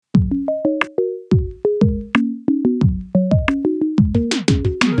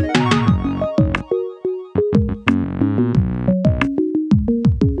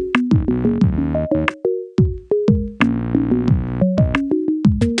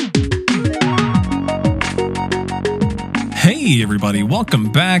Hey everybody, welcome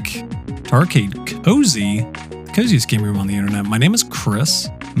back to Arcade Cozy, the coziest game room on the internet. My name is Chris.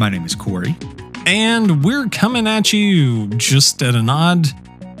 My name is Corey. And we're coming at you just at an odd,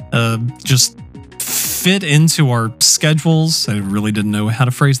 just fit into our schedules. I really didn't know how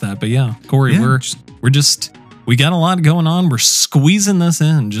to phrase that, but yeah, Corey, we got a lot going on. We're squeezing this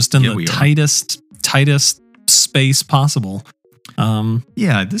in just in the tightest space possible.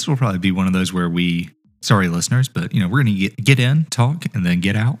 Yeah, this will probably be one of those where sorry listeners, but we're going to get in, talk, and then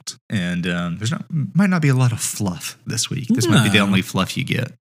get out. And might not be a lot of fluff this week. This might be the only fluff you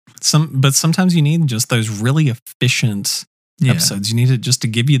get. But sometimes you need just those really efficient episodes. You need it just to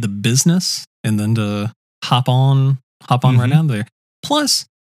give you the business and then to hop on right out there. Plus,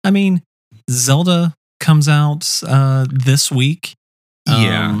 I mean, Zelda comes out this week.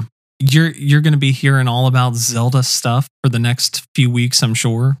 You're going to be hearing all about Zelda stuff for the next few weeks, I'm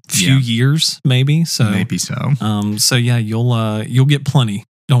sure. Few years, maybe. So maybe so. So yeah, you'll get plenty.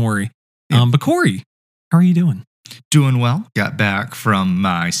 Don't worry. Yeah. But Corey, how are you doing? Doing well. Got back from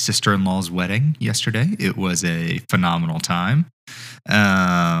my sister-in-law's wedding yesterday. It was a phenomenal time.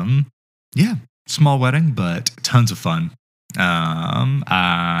 Small wedding, but tons of fun.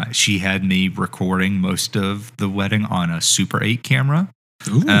 She had me recording most of the wedding on a Super 8 camera.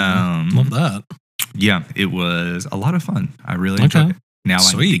 Ooh, love that. Yeah, it was a lot of fun. I really enjoyed it. Now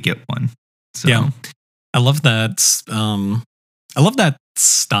I need to get one. So. Yeah, I love that. I love that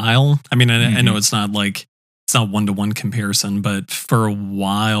style. I mean, I know it's not one-to-one comparison, but for a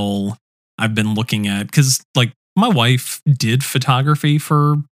while I've been looking at, because like my wife did photography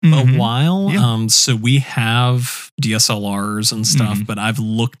for a while. Yeah. So we have DSLRs and stuff, but I've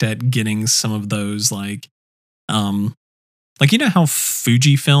looked at getting some of those like you know how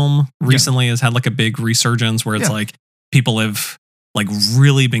Fujifilm recently has had like a big resurgence where it's like people have like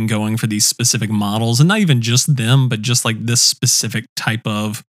really been going for these specific models, and not even just them, but just like this specific type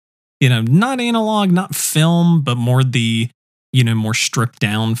of, not analog, not film, but more the, more stripped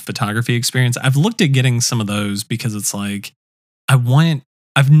down photography experience. I've looked at getting some of those because it's like,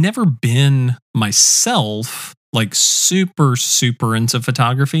 I've never been myself like super, super into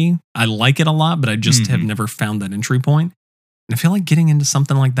photography. I like it a lot, but I just have never found that entry point. And I feel like getting into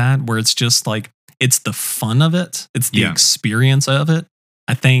something like that where it's just like, it's the fun of it. It's the experience of it.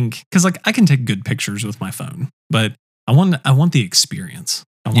 I think, because like I can take good pictures with my phone, but I want the experience.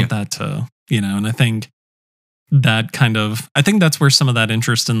 I want that to, and I think that's where some of that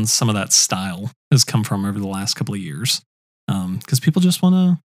interest and some of that style has come from over the last couple of years. Because people just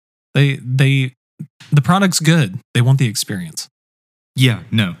want to, the product's good. They want the experience. Yeah,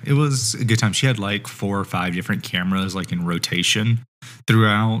 no, it was a good time. She had like 4 or 5 different cameras like in rotation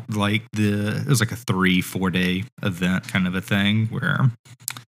throughout like it was like a 3-4 day event kind of a thing where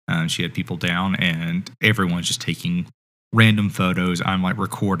she had people down and everyone's just taking random photos. I'm like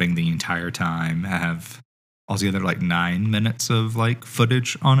recording the entire time. I have altogether like 9 minutes of like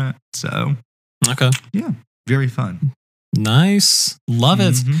footage on it. So okay, yeah, very fun. Nice, love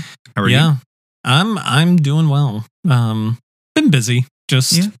it. How are you? I'm doing well. Been busy.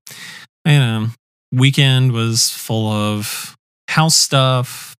 Just weekend was full of house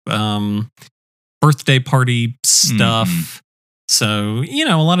stuff, birthday party stuff. So,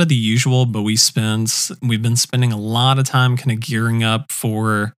 a lot of the usual, but we've been spending a lot of time kind of gearing up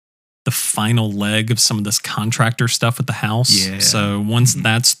for the final leg of some of this contractor stuff with the house. Yeah. So once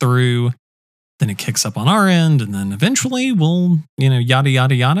that's through, then it kicks up on our end, and then eventually we'll, yada,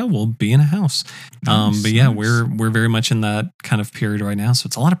 yada, yada, we'll be in a house. But yeah, we're very much in that kind of period right now. So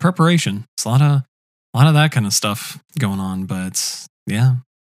it's a lot of preparation. It's a lot of that kind of stuff going on, but yeah.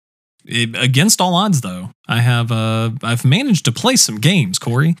 Against all odds, though, I've managed to play some games,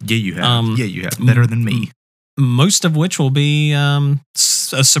 Corey. Yeah, you have. You have. Better than me. Most of which will be a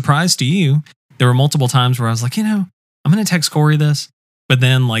surprise to you. There were multiple times where I was like, I'm going to text Corey this. But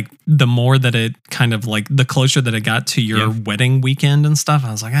then, like, the more that it kind of, like, the closer that it got to your wedding weekend and stuff,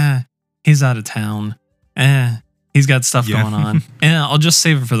 I was like, he's out of town. He's got stuff going on. And I'll just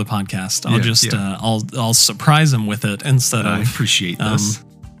save it for the podcast. I'll surprise him with it instead of... I appreciate this.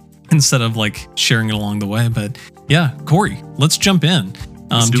 Instead of, like, sharing it along the way. But, yeah, Corey, let's jump in.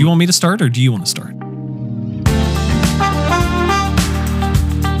 Do you want me to start, or do you want to start?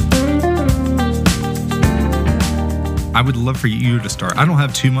 I would love for you to start. I don't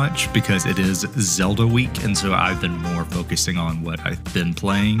have too much because it is Zelda week, and so I've been more focusing on what I've been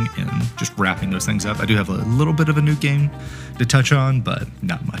playing and just wrapping those things up. I do have a little bit of a new game to touch on, but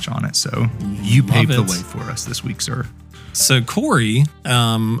not much on it. So you paved the way for us this week, sir. So Corey,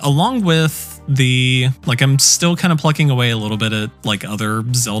 along with I'm still kind of plucking away a little bit at like other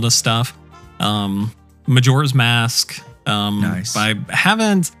Zelda stuff. Majora's Mask Nice. But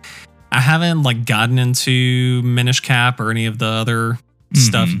I haven't like gotten into Minish Cap or any of the other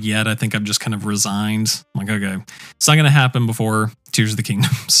stuff yet. I think I've just kind of resigned. I'm like, okay, it's not going to happen before Tears of the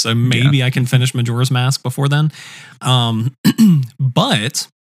Kingdom. So maybe I can finish Majora's Mask before then. But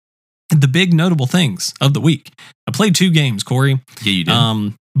the big notable things of the week. I played 2 games, Corey. Yeah, you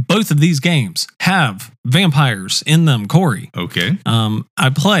did. Both of these games have vampires in them, Corey. Okay. I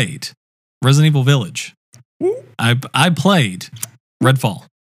played Resident Evil Village. I played Redfall.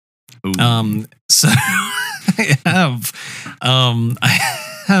 Ooh. So I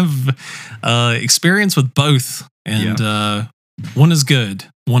have experience with both, and one is good,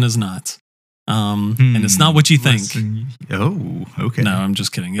 one is not. And it's not what you think. Oh, okay. No, I'm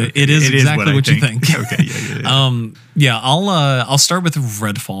just kidding. It is exactly what you think. Okay, yeah. I'll start with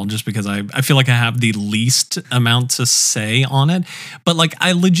Redfall just because I feel like I have the least amount to say on it. But like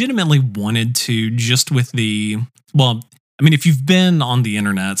I legitimately wanted to just with I mean, if you've been on the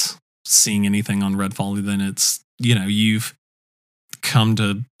internet seeing anything on Redfall, then it's, you've come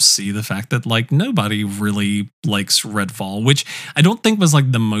to see the fact that like nobody really likes Redfall, which I don't think was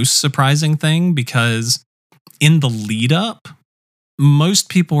like the most surprising thing, because in the lead up, most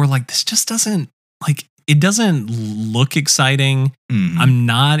people were like, this just doesn't like, it doesn't look exciting. I'm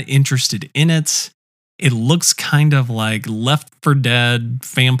not interested in it. It looks kind of like Left 4 Dead,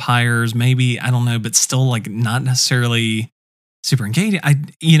 vampires, maybe, I don't know, but still like not necessarily super engaging.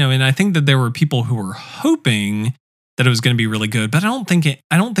 And I think that there were people who were hoping that it was going to be really good, but I don't think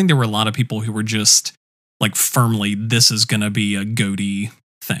there were a lot of people who were just like firmly, this is going to be a GOTY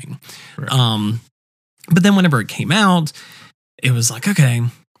thing. Right. But then whenever it came out, it was like, okay,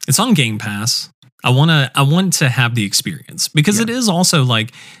 it's on Game Pass. I want to have the experience, because it is also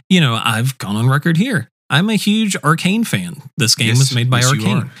like, I've gone on record here. I'm a huge Arcane fan. This game was made by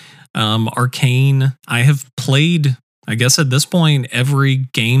Arcane. Arcane, I have played, I guess at this point, every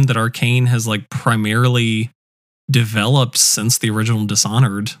game that Arcane has like primarily developed since the original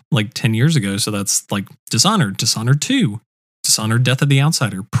Dishonored, like 10 years ago. So that's like Dishonored, Dishonored 2, Dishonored Death of the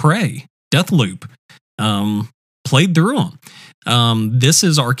Outsider, Prey, Deathloop. Played through them. This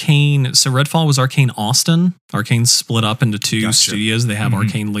is Arcane. So Redfall was Arcane Austin. Arcane split up into 2 studios. They have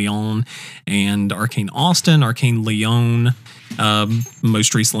Arcane Lyon and Arcane Austin. Arcane Lyon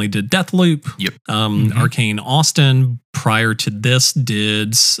most recently did Deathloop. Yep. Arcane Austin prior to this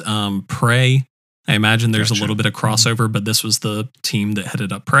did Prey. I imagine there's a little bit of crossover, but this was the team that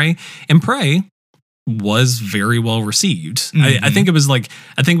headed up Prey. And Prey was very well received. I think it was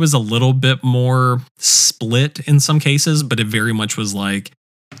a little bit more split in some cases, but it very much was like,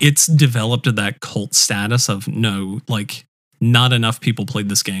 it's developed to that cult status of no, like not enough people played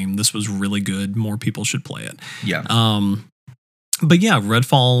this game. This was really good. More people should play it. Yeah. But yeah,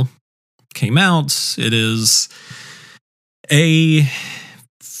 Redfall came out. It is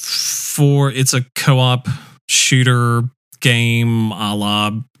it's a co-op shooter game a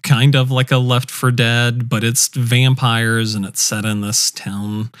la kind of like a Left 4 Dead, but it's vampires and it's set in this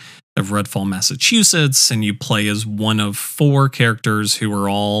town of Redfall, Massachusetts, and you play as one of 4 characters who are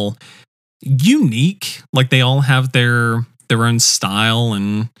all unique. Like they all have their own style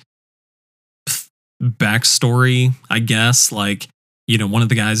and backstory, I guess. Like, one of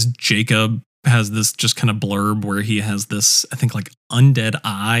the guys, Jacob, has this just kind of blurb where he has this, I think, like undead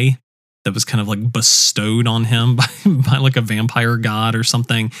eye that was kind of like bestowed on him by like a vampire god or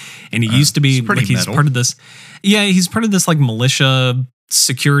something. And he used to be like, he's part of this. Yeah, he's part of this like militia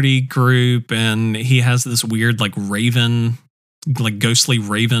security group. And he has this weird like raven, like ghostly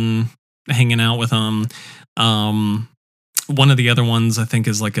raven hanging out with him. One of the other ones I think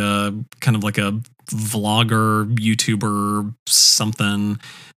is like a kind of like a vlogger, YouTuber, something.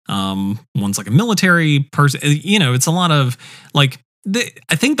 One's like a military person. It's a lot of like,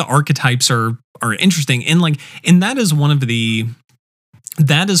 I think the archetypes are interesting, and that is one of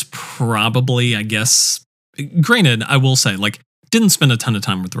that is probably, I guess, granted, I will say, like, didn't spend a ton of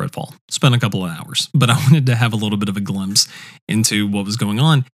time with Redfall, spent a couple of hours, but I wanted to have a little bit of a glimpse into what was going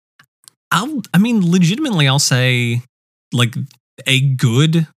on. Legitimately, I'll say, like, a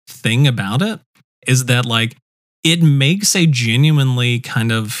good thing about it is that, like, it makes a genuinely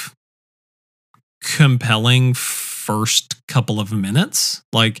kind of compelling first couple of minutes.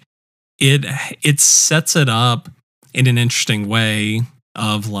 Like it sets it up in an interesting way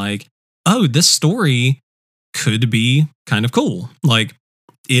of like, oh, this story could be kind of cool. Like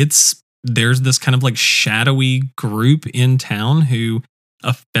there's this kind of like shadowy group in town who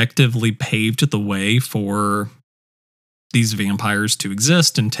effectively paved the way for these vampires to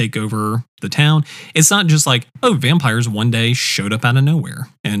exist and take over the town. It's not just like, oh, vampires one day showed up out of nowhere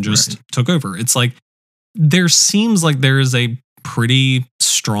and just took over. It's like there seems like there is a pretty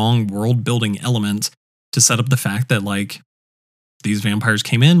strong world building element to set up the fact that like these vampires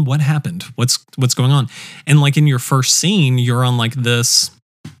came in. What happened? What's going on? And like in your first scene, you're on like this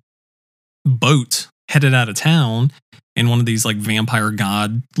boat headed out of town, and one of these like vampire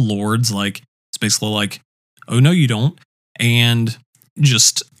god lords like it's basically like, oh no you don't, and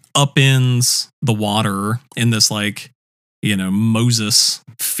just upends the water in this like, you know, Moses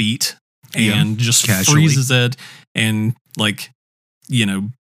feat, and just casually freezes it and like, you know,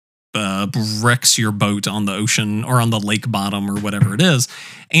 wrecks your boat on the ocean or on the lake bottom or whatever it is.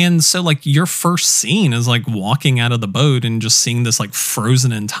 And so like your first scene is like walking out of the boat and just seeing this like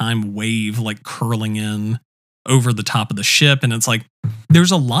frozen in time wave like curling in over the top of the ship. And it's like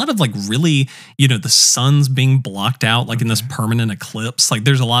there's a lot of like really, you know, the sun's being blocked out like in this permanent eclipse. Like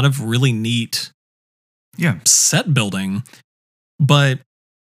there's a lot of really neat set building, but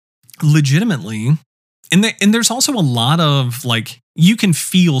legitimately, and there's also a lot of like, you can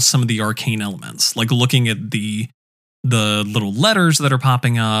feel some of the arcane elements, like looking at the little letters that are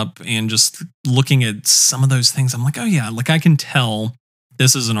popping up and just looking at some of those things. I'm like, oh yeah, like I can tell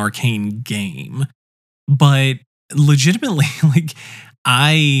this is an arcane game, but legitimately, like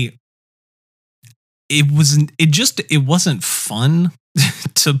it wasn't fun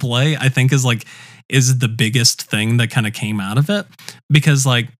to play, I think is the biggest thing that kind of came out of it, because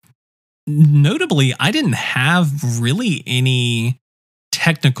like notably I didn't have really any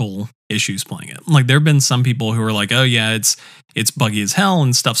technical issues playing it. Like there have been some people who are like, oh yeah, it's buggy as hell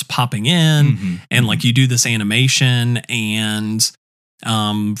and stuff's popping in, and like you do this animation and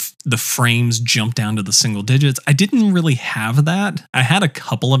the frames jump down to the single digits. I didn't really have that. I had a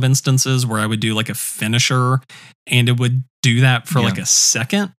couple of instances where I would do like a finisher and it would do that for like a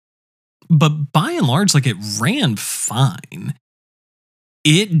second, but by and large, like it ran fine.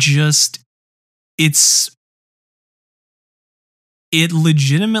 It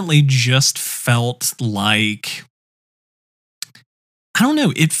legitimately just felt like, I don't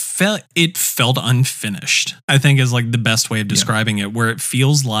know, it felt unfinished, I think is like the best way of describing it, where it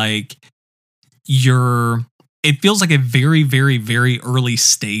feels like it feels like a very, very, very early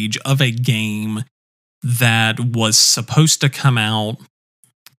stage of a game that was supposed to come out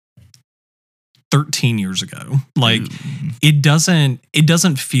 13 years ago. Like it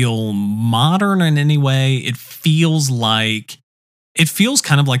doesn't feel modern in any way. It feels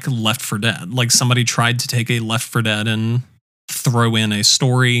kind of like Left 4 Dead. Like somebody tried to take a Left 4 Dead and throw in a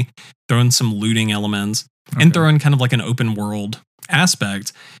story, throw in some looting elements, and throw in kind of like an open world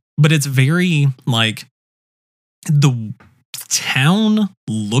aspect. But it's very like the town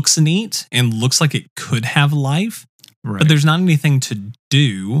looks neat and looks like it could have life, but there's not anything to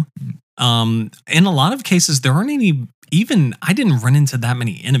do. In a lot of cases, there aren't any. Even I didn't run into that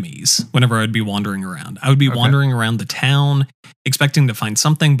many enemies whenever I'd be wandering around. I would be wandering around the town expecting to find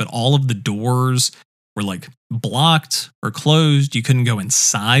something, but all of the doors were like blocked or closed. You couldn't go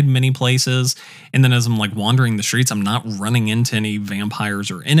inside many places. And then as I'm like wandering the streets, I'm not running into any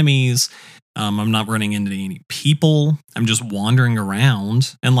vampires or enemies. I'm not running into any people. I'm just wandering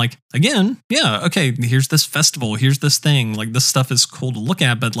around and like, again, yeah, okay, here's this festival. Here's this thing. Like this stuff is cool to look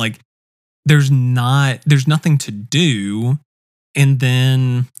at, but like, there's nothing to do. And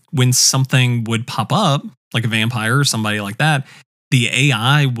then when something would pop up, like a vampire or somebody like that, the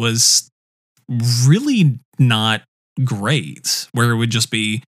AI was really not great, where it would just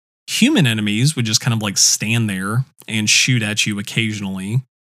be human enemies would just kind of like stand there and shoot at you occasionally.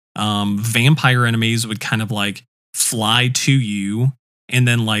 Vampire enemies would kind of like fly to you and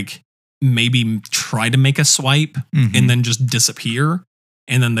then like maybe try to make a swipe and then just disappear.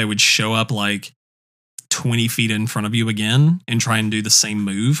 And then they would show up like 20 feet in front of you again and try and do the same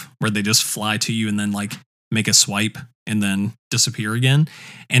move where they just fly to you and then like make a swipe and then disappear again.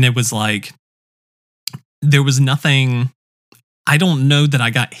 And it was like, there was nothing, I don't know that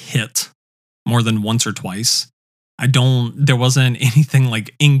I got hit more than once or twice. There wasn't anything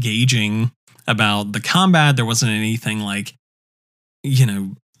like engaging about the combat. There wasn't anything like, you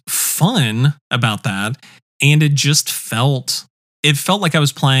know, fun about that. And it just felt like I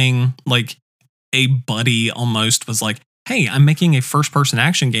was playing like a buddy almost was like, hey, I'm making a first person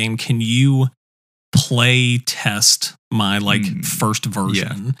action game. Can you play test my like first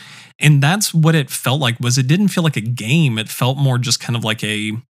version? Yeah. And that's what it felt like. Was it didn't feel like a game. It felt more just kind of like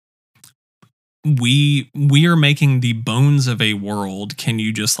we are making the bones of a world. Can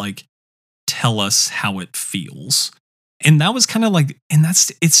you just like tell us how it feels? And that was kind of like, and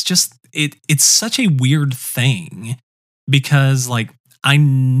it's such a weird thing. Because like I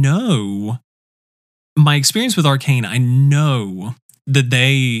know my experience with Arcane, I know that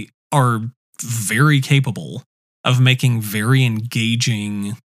they are very capable of making very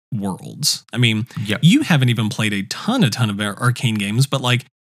engaging worlds. I mean, you haven't even played a ton of Arcane games, but like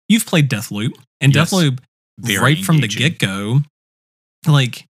you've played Deathloop, and Deathloop right from the get-go,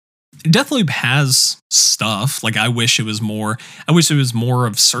 like Deathloop has stuff. Like I wish it was more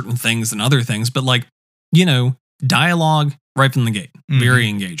of certain things than other things, but like, you know, dialogue right from the gate, very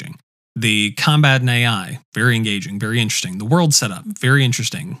engaging. The combat and AI, very engaging, very interesting. The world setup, very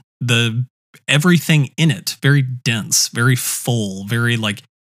interesting. The everything in it, very dense, very full, very like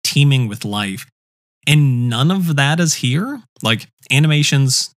teeming with life. And none of that is here. Like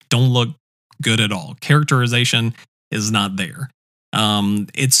animations don't look good at all. Characterization is not there.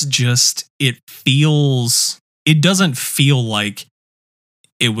 It's just, it doesn't feel like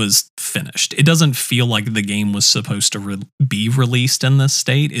it was finished. It doesn't feel like the game was supposed to be released in this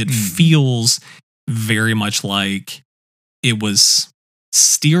state. It feels very much like it was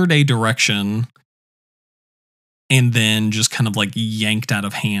steered a direction and then just kind of like yanked out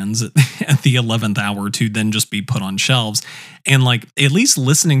of hands at the 11th hour to then just be put on shelves. And like, at least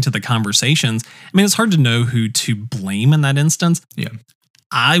listening to the conversations, I mean, it's hard to know who to blame in that instance. Yeah.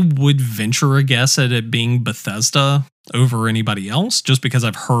 I would venture a guess at it being Bethesda over anybody else, just because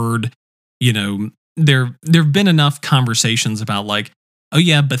I've heard, you know, there've been enough conversations about like, oh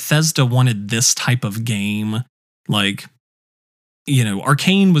yeah, Bethesda wanted this type of game. Like, you know,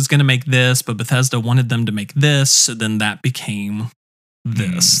 Arcane was going to make this, but Bethesda wanted them to make this. So then that became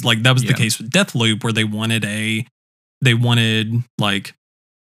this. Like that was the case with Deathloop, where we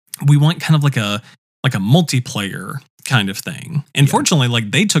want kind of like a multiplayer kind of thing. And fortunately,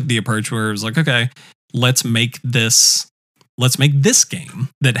 like they took the approach where it was like, okay, let's make this game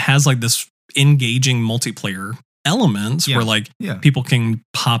that has like this engaging multiplayer elements where like people can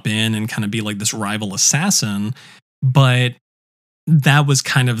pop in and kind of be like this rival assassin. But that was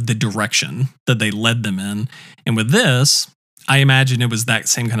kind of the direction that they led them in. And with this, I imagine it was that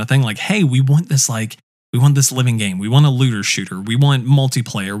same kind of thing. Like, hey, we want this living game. We want a looter shooter. We want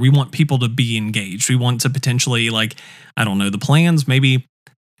multiplayer. We want people to be engaged. We want to potentially, like, I don't know, the plans, maybe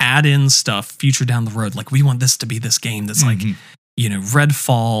add in stuff future down the road. Like, we want this to be this game that's like, you know,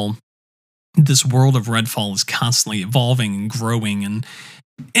 Redfall. This world of Redfall is constantly evolving and growing.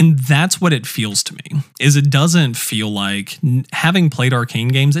 And that's what it feels to me, is it doesn't feel like, having played Arcane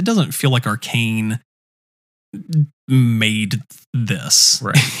games, it doesn't feel like Arcane made this.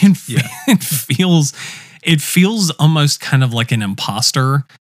 Right. It feels almost kind of like an imposter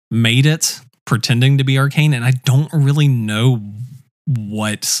made it, pretending to be Arcane, and I don't really know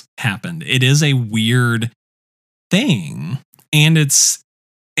what happened. It is a weird thing, and it's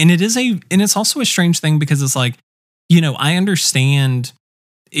also a strange thing, because it's like, you know, I understand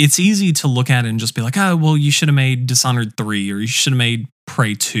it's easy to look at it and just be like, oh, well, you should have made Dishonored 3, or you should have made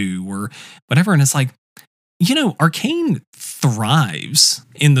Prey 2, or whatever. And it's like, you know, Arcane thrives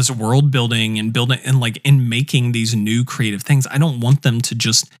in this world building and making these new creative things. I don't want them to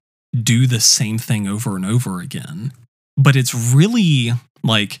just do the same thing over and over again. But it's really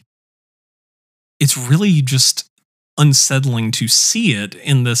just unsettling to see it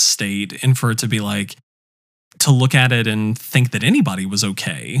in this state, and for it to be like, to look at it and think that anybody was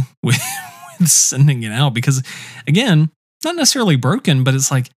okay with sending it out, because again, not necessarily broken, but it's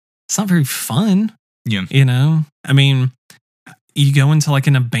like, it's not very fun. Yeah. You know, I mean, you go into like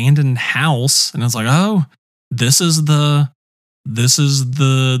an abandoned house and it's like, oh, this is the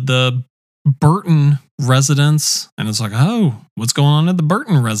Burton residence. And it's like, oh, what's going on at the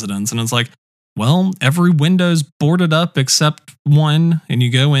Burton residence? And it's like, well, every window's boarded up except one. And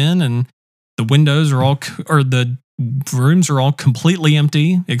you go in and the windows are the rooms are all completely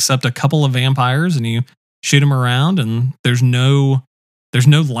empty except a couple of vampires, and you shoot them around, and there's no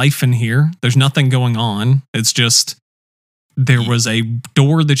life in here. There's nothing going on. It's just, there was a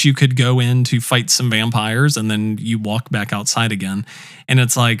door that you could go in to fight some vampires, and then you walk back outside again. And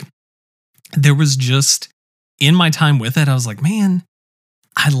it's like, there was just, in my time with it, I was like, man,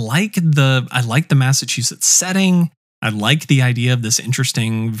 I like the Massachusetts setting. I like the idea of this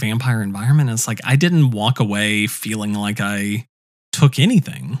interesting vampire environment. It's like, I didn't walk away feeling like I took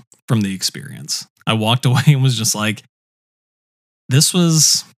anything from the experience. I walked away and was just like,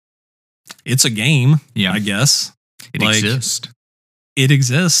 it's a game, I guess. It exists. It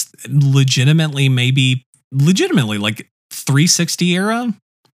exists. Legitimately, like 360 era,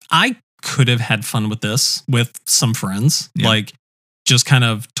 I could have had fun with this with some friends. Yeah. Like, just kind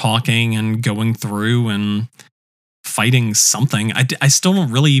of talking and going through and fighting something. I still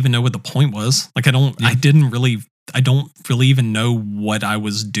don't really even know what the point was. Like, I don't really even know what I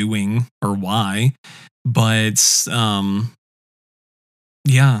was doing or why. But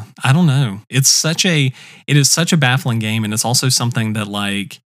Yeah, I don't know. It is such a baffling game, and it's also something that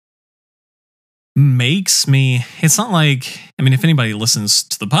like makes me. It's not like, I mean, if anybody listens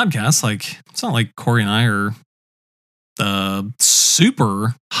to the podcast, like it's not like Corey and I are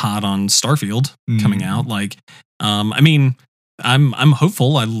super hot on Starfield coming out. Like, I mean, I'm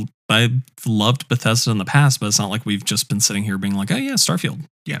hopeful. I've loved Bethesda in the past, but it's not like we've just been sitting here being like, oh yeah, Starfield.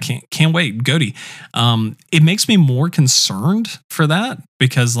 Yeah. Can't wait. Goaty. It makes me more concerned for that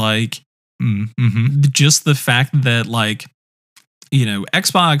because like just the fact that like, you know,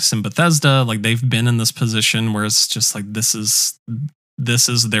 Xbox and Bethesda, like they've been in this position where it's just like, this is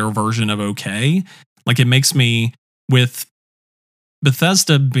their version of okay. Like it makes me, with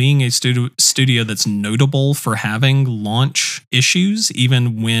Bethesda being a studio that's notable for having launch issues,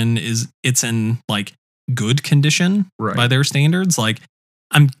 even when it's in like good condition by their standards, like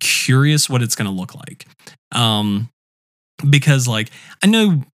I'm curious what it's going to look like. Because like I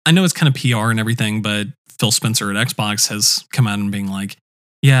know it's kind of PR and everything, but Phil Spencer at Xbox has come out and being like,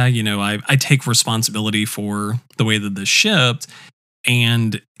 yeah, you know, I take responsibility for the way that this shipped.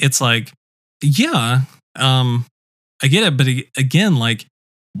 And it's like, yeah, I get it, but again, like,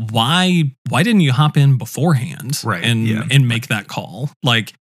 why didn't you hop in beforehand and make that call?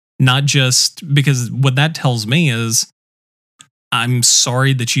 Like, not just because what that tells me is, I'm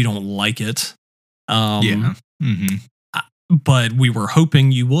sorry that you don't like it. But we were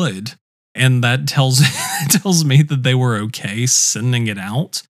hoping you would, and that tells me that they were okay sending it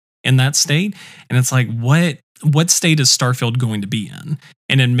out in that state. And it's like, what state is Starfield going to be in?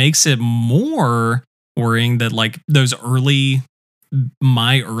 And it makes it more worrying that like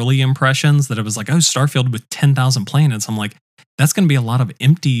my early impressions that it was like, oh, Starfield with 10,000 planets. I'm like, that's going to be a lot of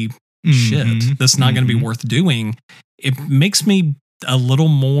empty shit. That's not going to be worth doing. It makes me a little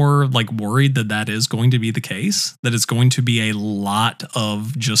more like worried that is going to be the case, that it's going to be a lot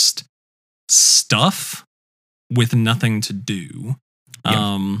of just stuff with nothing to do.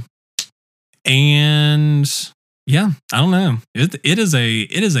 Yeah. And yeah, I don't know. It is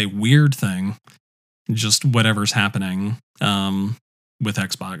a weird thing. Just whatever's happening with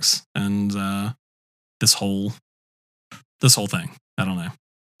Xbox and this whole thing. I don't know.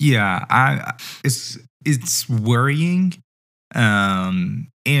 Yeah, it's worrying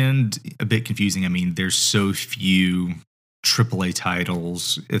and a bit confusing. I mean, there's so few AAA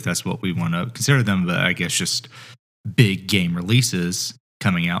titles, if that's what we want to consider them, but I guess just big game releases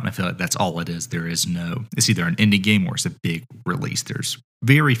coming out, and I feel like that's all it is. It's either an indie game or it's a big release. There's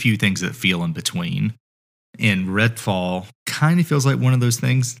very few things that feel in between. And Redfall kind of feels like one of those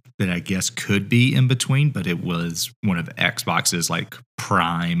things that I guess could be in between, but it was one of Xbox's like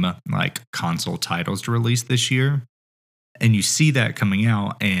prime like console titles to release this year. And you see that coming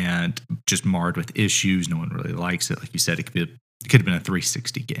out and just marred with issues. No one really likes it. Like you said, it could have been a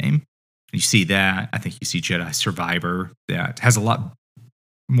 360 game. And you see that. I think you see Jedi Survivor that has a lot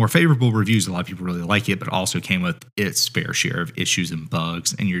more favorable reviews. A lot of people really like it, but also came with its fair share of issues and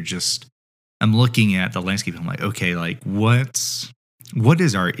bugs. And I'm looking at the landscape. I'm like, okay, like what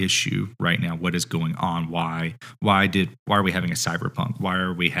is our issue right now? What is going on? Why are we having a Cyberpunk? Why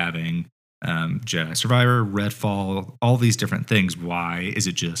are we having Jedi Survivor, Redfall, all these different things? Why is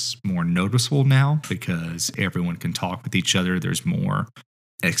it just more noticeable now? Because everyone can talk with each other. There's more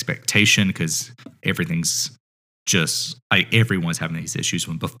expectation because everything's just like everyone's having these issues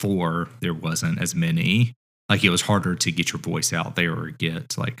when before there wasn't as many. Like it was harder to get your voice out there or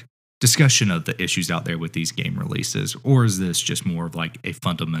get like discussion of the issues out there with these game releases. Or is this just more of like a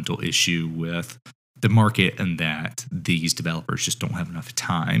fundamental issue with the market and that these developers just don't have enough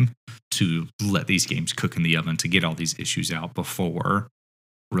time to let these games cook in the oven to get all these issues out before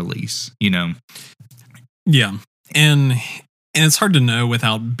release, you know? Yeah. And it's hard to know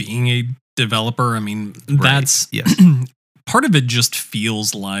without being a developer. I mean, that's part of it just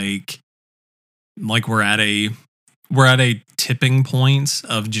feels like we're at a tipping point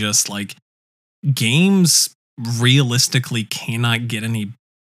of just like games realistically cannot get any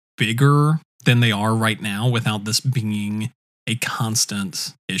bigger than they are right now without this being a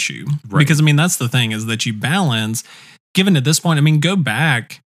constant issue. Right. Because I mean, that's the thing, is that you balance, given at this point, I mean, go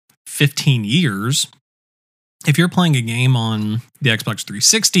back 15 years. If you're playing a game on the Xbox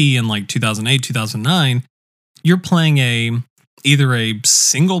 360 in like 2008, 2009, you're playing either a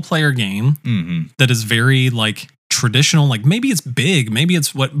single player game that is very like traditional, like maybe it's big, maybe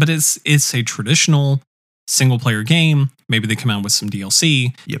it's but it's a traditional single player game. Maybe they come out with some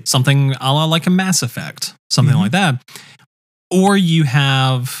DLC, something a la like a Mass Effect, something like that. Or you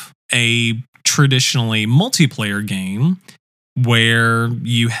have a traditionally multiplayer game where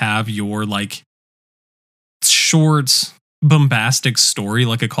you have your like short bombastic story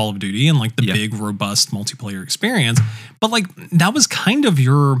like a Call of Duty and like the big robust multiplayer experience, but like that was kind of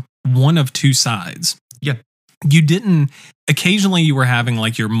your one of two sides. Yeah. You didn't, occasionally you were having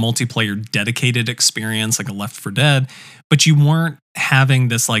like your multiplayer dedicated experience like a Left 4 Dead, but you weren't having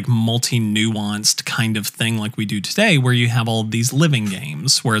this like multi-nuanced kind of thing like we do today, where you have all these living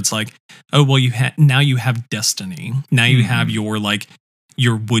games where it's like, oh well, now you have Destiny, now you have your like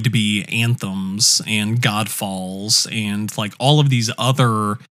your would-be Anthems and Godfalls and like all of these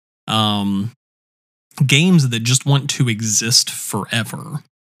other games that just want to exist forever.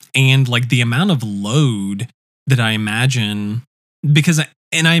 And like the amount of load that I imagine,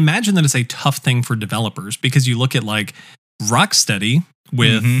 and I imagine that it's a tough thing for developers, because you look at like Rocksteady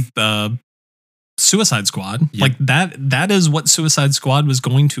with Suicide Squad, like that is what Suicide Squad was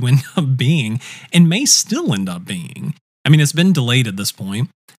going to end up being and may still end up being. I mean, it's been delayed at this point.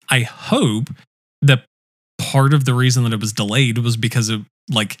 I hope that part of the reason that it was delayed was because of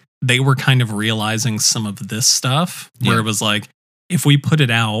like they were kind of realizing some of this stuff where it was like, if we put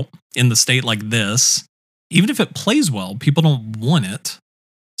it out in the state like this, even if it plays well, people don't want it.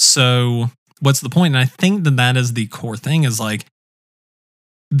 So what's the point? And I think that is the core thing, is like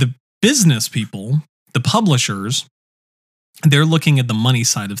the business people, the publishers, they're looking at the money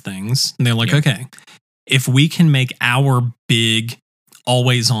side of things. And they're like, okay, if we can make our big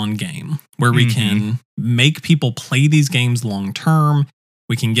always on game where we can make people play these games long term,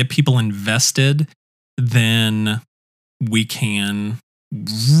 we can get people invested, then we can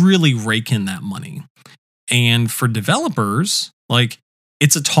really rake in that money. And for developers, like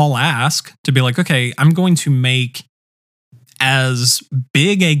it's a tall ask to be like, okay, I'm going to make as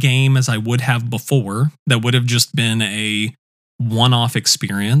big a game as I would have before that would have just been a one-off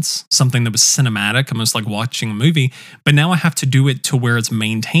experience, something that was cinematic, almost like watching a movie. But now I have to do it to where it's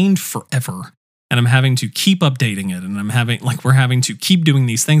maintained forever. And I'm having to keep updating it. And we're having to keep doing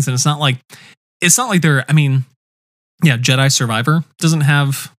these things. And it's not like they're, I mean, yeah, Jedi Survivor doesn't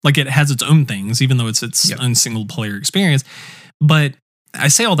have, like, it has its own things, even though it's its own single player experience. But I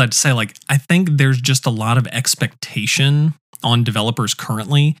say all that to say, like, I think there's just a lot of expectation on developers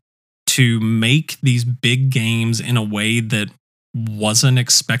currently to make these big games in a way that wasn't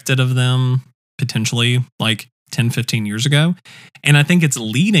expected of them potentially like 10, 15 years ago. And I think it's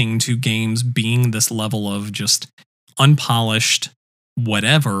leading to games being this level of just unpolished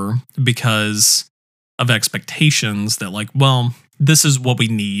whatever because of expectations that like, well, this is what we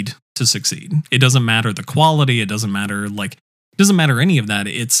need to succeed. It doesn't matter the quality. It doesn't matter any of that.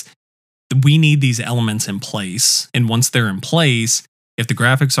 It's, we need these elements in place. And once they're in place, if the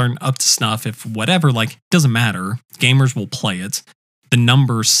graphics aren't up to snuff, if whatever, like, it doesn't matter. Gamers will play it. The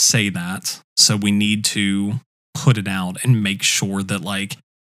numbers say that. So we need to put it out and make sure that like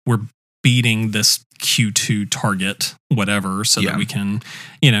we're beating this Q2 target, whatever, so that we can,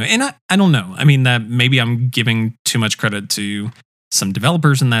 and I don't know. I mean, that maybe I'm giving too much credit to some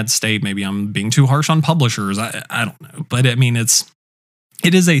developers in that state. Maybe I'm being too harsh on publishers. I don't know. But I mean, it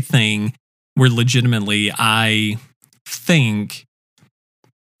is a thing where legitimately I think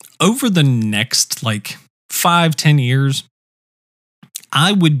over the next like 5-10 years,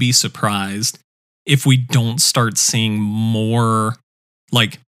 I would be surprised if we don't start seeing more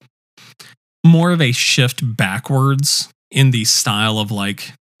of a shift backwards in the style of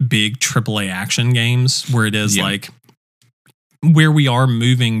like big AAA action games, where it is like where we are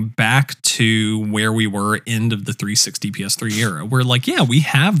moving back to where we were end of the 360 PS3 era, where like, yeah, we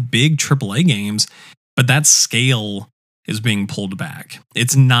have big AAA games, but that scale is being pulled back.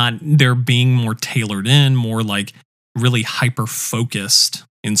 It's not, they're being more tailored in, more like really hyper focused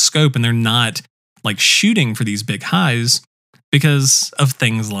in scope, and they're not like shooting for these big highs because of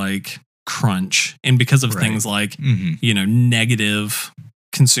things like crunch and because of things like, negative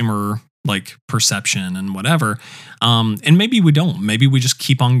consumer like perception and whatever. And maybe we don't. Maybe we just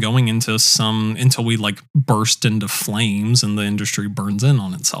keep on going until we like burst into flames and the industry burns in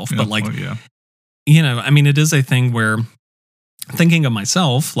on itself. But like, I mean, it is a thing where, thinking of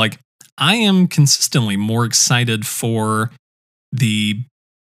myself, like I am consistently more excited for the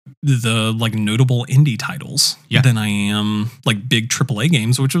like notable indie titles than I am like big AAA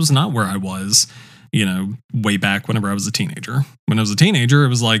games, which was not where I was, way back whenever I was a teenager. When I was a teenager, it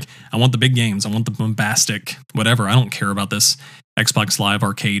was like, I want the big games. I want the bombastic, whatever. I don't care about this Xbox Live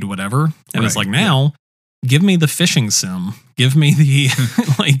Arcade, whatever. And it's like, now give me the fishing sim. Give me the,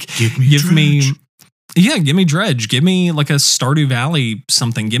 like, give me Dredge. Give me like a Stardew Valley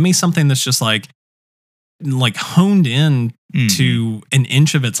something. Give me something that's just like honed in to an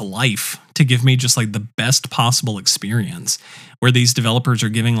inch of its life to give me just like the best possible experience, where these developers are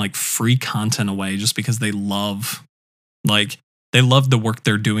giving like free content away just because they love Like they love the work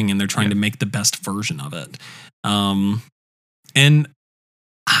they're doing and they're trying to make the best version of it. And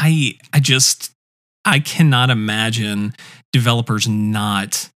I cannot imagine developers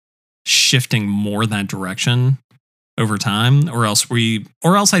not shifting more that direction over time, or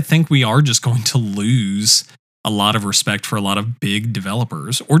else I think we are just going to lose a lot of respect for a lot of big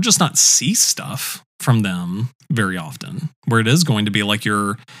developers, or just not see stuff from them very often, where it is going to be like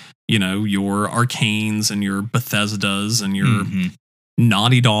your Arcanes and your Bethesdas and your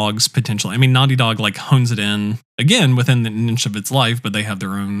Naughty Dogs potentially. I mean, Naughty Dog like hones it in again within the inch of its life, but they have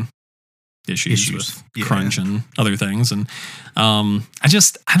their own issues with crunch and other things. And I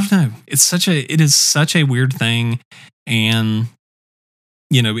don't know. It is such a weird thing. And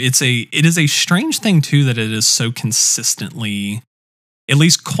it is a strange thing too, that it is so consistently, at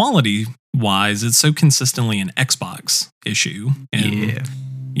least quality wise, it's so consistently an Xbox issue.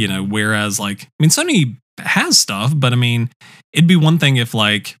 And whereas Sony has stuff, but I mean, it'd be one thing if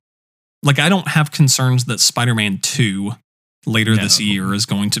like I don't have concerns that Spider-Man 2 later this year is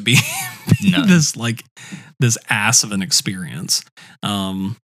going to be this ass of an experience,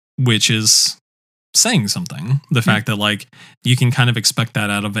 which is saying something. The fact that like you can kind of expect that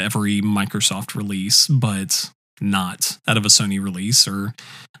out of every Microsoft release, but not out of a Sony release, or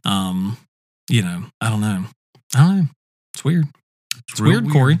I don't know. It's weird. It's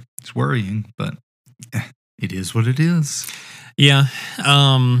weird, Corey. It's worrying, but it is what it is. Yeah.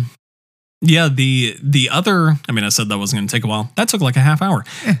 Yeah, the other, I mean, I said that wasn't going to take a while. That took like a half hour.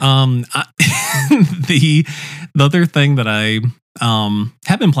 The other thing that I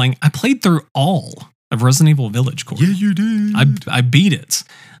have been playing, I played through all of Resident Evil Village, Corey. Yeah, you did. I beat it.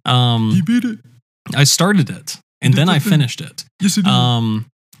 You beat it. I started it, and then I finished it. Yes, it did.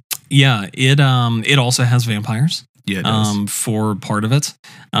 Yeah, it also has vampires. Yeah, it does. For part of it.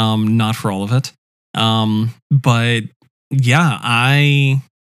 Not for all of it. But yeah, I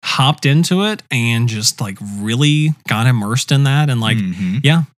hopped into it and just like really got immersed in that. And like,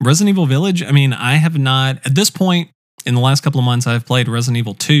 yeah, Resident Evil Village. I mean, I have not, at this point in the last couple of months, I've played Resident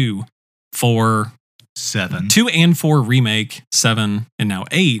Evil 2 for 7, 2 and 4 remake, 7, and now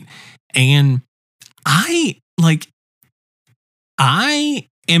 8. And I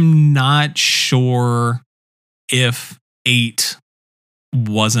am not sure if 8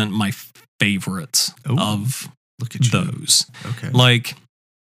 wasn't my favorite of look at those. Okay. Like,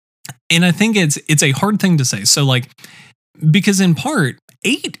 and I think it's a hard thing to say. So like, because in part,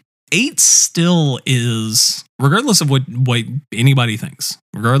 8 still is, regardless of what anybody thinks,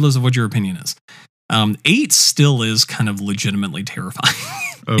 regardless of what your opinion is, 8 still is kind of legitimately terrifying.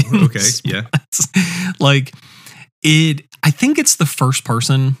 Oh, okay. Yeah. Like I think it's the first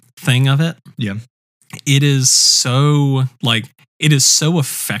person thing of it. Yeah. It is so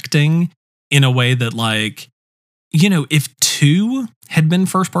affecting in a way that like, if 2 had been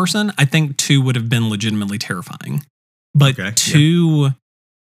first person, I think 2 would have been legitimately terrifying. But 2,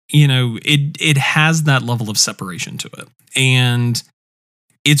 it has that level of separation to it. And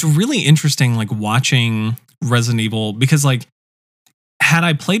it's really interesting, like watching Resident Evil, because like, had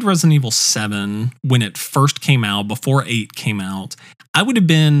I played Resident Evil 7 when it first came out, before 8 came out, I would have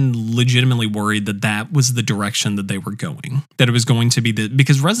been legitimately worried that was the direction that they were going. That it was going to be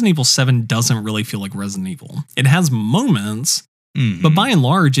because Resident Evil 7 doesn't really feel like Resident Evil. It has moments, but by and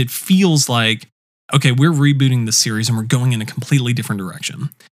large, it feels like, okay, we're rebooting the series and we're going in a completely different direction.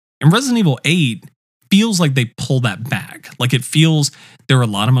 And Resident Evil 8 feels like they pull that back. Like it feels, there are a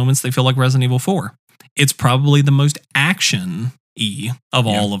lot of moments they feel like Resident Evil 4. It's probably the most action-y of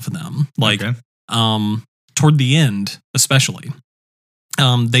all of them. Like, toward the end, especially.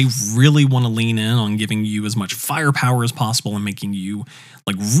 They really want to lean in on giving you as much firepower as possible and making you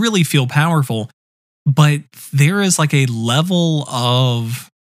like really feel powerful. But there is a level of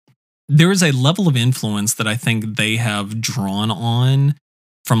influence that I think they have drawn on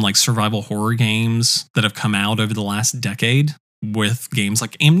from like survival horror games that have come out over the last decade, with games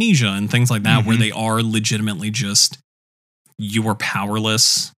like Amnesia and things like that, where they are legitimately just, you are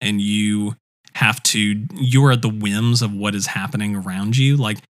powerless and you're at the whims of what is happening around you.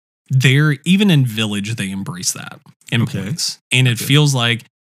 Like even in Village, they embrace that in place. And it feels like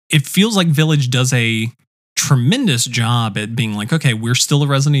Village does a tremendous job at being like, okay, we're still a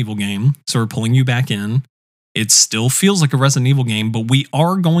Resident Evil game, so we're pulling you back in. It still feels like a Resident Evil game, but we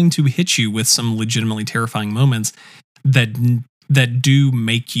are going to hit you with some legitimately terrifying moments that do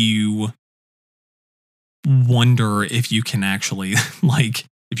make you wonder if you can actually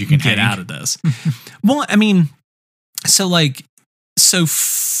if you can get out of this. Well, I mean, so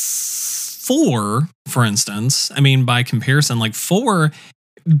 4, for instance, I mean, by comparison, like 4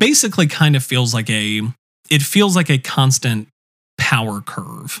 basically kind of feels like it feels like a constant power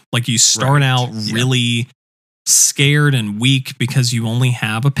curve. Like you start out really scared and weak because you only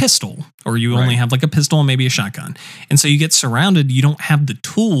have a pistol, or you only have like a pistol and maybe a shotgun. And so you get surrounded, you don't have the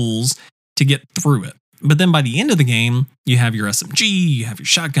tools to get through it. But then by the end of the game, you have your SMG, you have your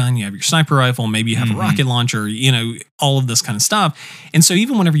shotgun, you have your sniper rifle, maybe you have a rocket launcher, you know, all of this kind of stuff. And so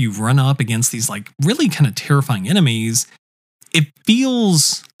even whenever you run up against these like really kind of terrifying enemies, it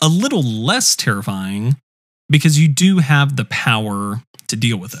feels a little less terrifying because you do have the power to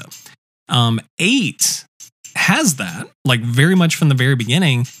deal with it. 8 has that, like very much from the very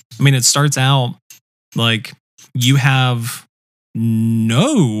beginning. I mean, it starts out like you have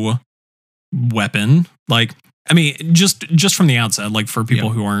no weapon. Like, I mean, just from the outset, like for people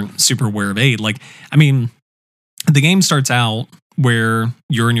who aren't super aware of 8, like, I mean, the game starts out where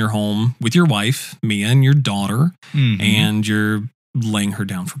you're in your home with your wife, Mia, and your daughter, and you're laying her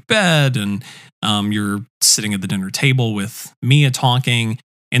down for bed, and you're sitting at the dinner table with Mia talking,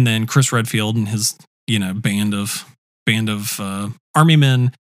 and then Chris Redfield and his, you know, band of army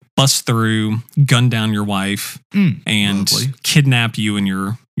men bust through, gun down your wife, and kidnap you and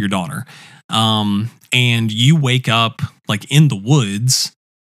your daughter. And you wake up like in the woods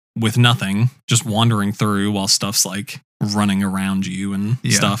with nothing, just wandering through while stuff's like running around you and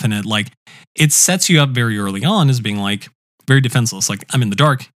stuff. And it sets you up very early on as being like very defenseless. Like, I'm in the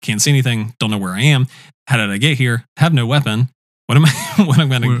dark, can't see anything, don't know where I am. How did I get here? Have no weapon. What am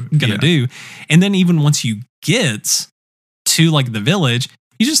I gonna do? And then even once you get to like the village,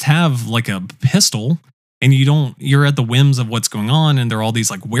 you just have like a pistol, and you're at the whims of what's going on. And there are all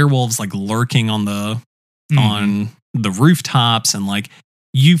these like werewolves like lurking on the rooftops, and like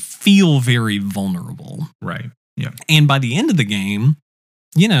you feel very vulnerable. Right. Yeah. And by the end of the game,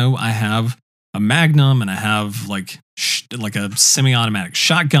 you know, I have a Magnum, and I have like a semi-automatic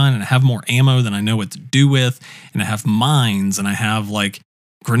shotgun, and I have more ammo than I know what to do with. And I have mines, and I have like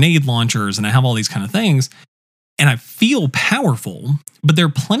grenade launchers, and I have all these kind of things. And I feel powerful, but there are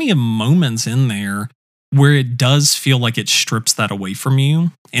plenty of moments in there where it does feel like it strips that away from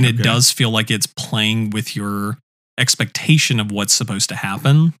you. And it does feel like it's playing with your expectation of what's supposed to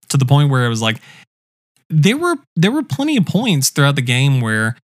happen, to the point where it was like, there were plenty of points throughout the game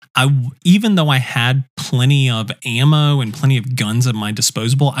where even though I had plenty of ammo and plenty of guns at my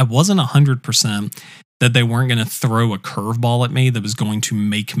disposal, I wasn't 100% that they weren't going to throw a curveball at me that was going to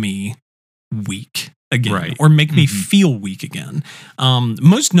make me weak again, or make me feel weak again.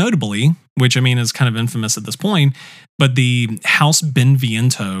 Most notably, which I mean is kind of infamous at this point, but the House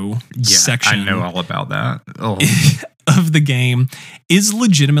Benviento section, I know all about that, of the game is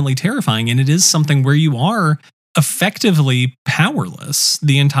legitimately terrifying, and it is something where you are effectively powerless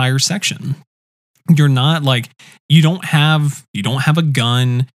the entire section. You're not like, you don't have a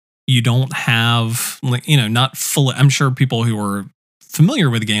gun, you don't have, you know, not full. I'm sure people who are familiar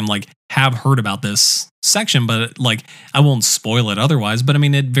with the game like have heard about this section, but like I won't spoil it otherwise. But I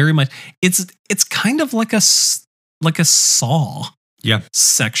mean, it very much, it's kind of like a Saw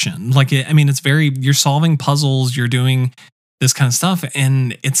section. Like I mean, it's very, you're solving puzzles, you're doing this kind of stuff,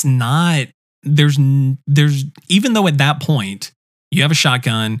 and it's not, there's even though at that point you have a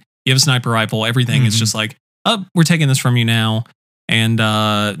shotgun, you have a sniper rifle, everything is just like, oh, we're taking this from you now, and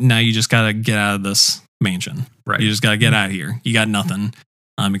now you just gotta get out of this mansion. Right. You just gotta get out of here. You got nothing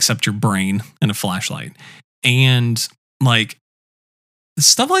except your brain and a flashlight. And like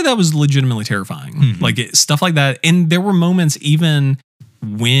stuff like that was legitimately terrifying. Like stuff like that. And there were moments even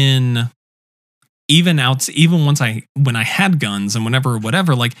when when I had guns and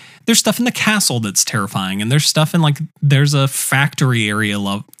whatever, like there's stuff in the castle that's terrifying, and there's stuff in like, there's a factory area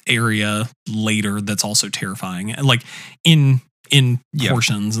later that's also terrifying, like in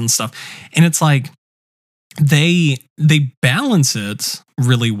portions and stuff. And it's like they balance it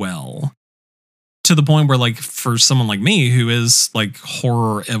really well, to the point where like for someone like me who is like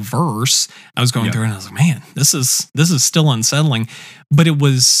horror averse, I was going through and I was like, man, this is still unsettling, but it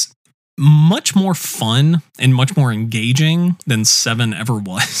was much more fun and much more engaging than 7 ever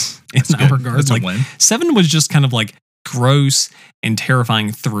was in that regard. Like 7 was just kind of like gross and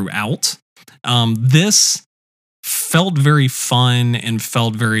terrifying throughout. This felt very fun and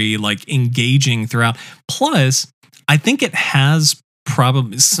felt very like engaging throughout. Plus, I think it has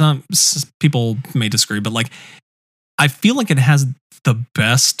probably, some people may disagree, but like I feel like it has the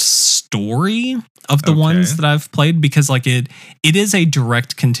best story of the ones that I've played, because like it is a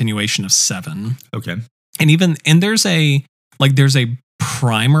direct continuation of 7. Okay. And there's a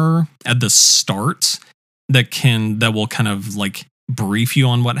primer at the start that will kind of like brief you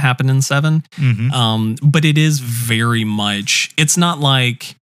on what happened in 7. But it is very much, it's not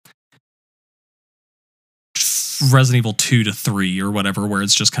like Resident Evil 2 to 3 or whatever, where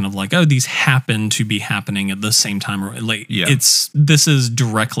it's just kind of like, oh, these happen to be happening at the same time. Like, this is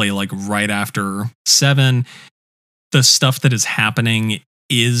directly like right after 7. The stuff that is happening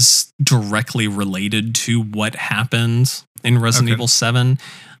is directly related to what happened in Resident Evil 7.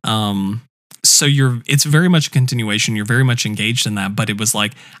 So it's very much a continuation. You're very much engaged in that, but it was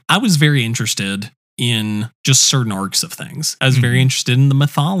like, I was very interested in just certain arcs of things. I was very interested in the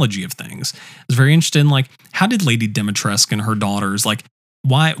mythology of things. I was very interested in like, how did Lady Dimitrescu and her daughters, like,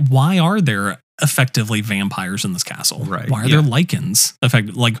 why are there effectively vampires in this castle? Right. Why are there lichens?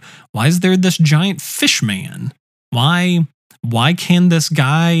 Like, why is there this giant fish man? Why is this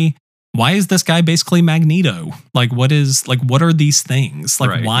guy basically Magneto? Like, what are these things?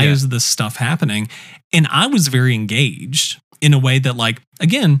 Like, why is this stuff happening? And I was very engaged in a way that, like,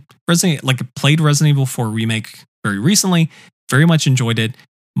 again, played Resident Evil 4 Remake very recently, very much enjoyed it,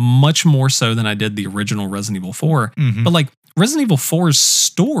 much more so than I did the original Resident Evil 4. But like, Resident Evil 4's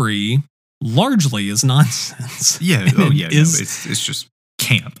story largely is nonsense. It's just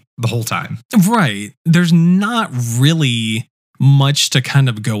camp the whole time. Right. There's not really much to kind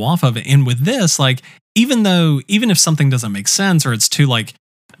of go off of. And with this, like, even if something doesn't make sense or it's too like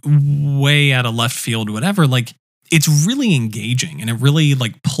way out of left field, whatever, like, it's really engaging and it really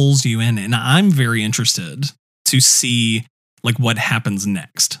like pulls you in. And I'm very interested to see like what happens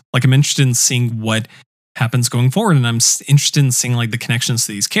next. Like, I'm interested in seeing what happens going forward. And I'm interested in seeing like the connections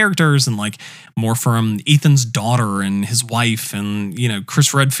to these characters and like more from Ethan's daughter and his wife and, you know,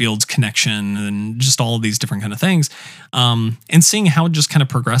 Chris Redfield's connection and just all of these different kind of things. And seeing how it just kind of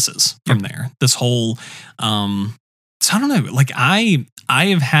progresses from there. This whole, so I don't know, like I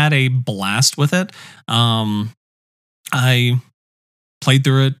have had a blast with it. I played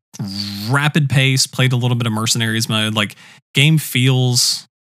through it rapid pace, played a little bit of Mercenaries mode, like game feels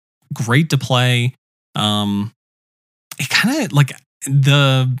great to play. It kind of like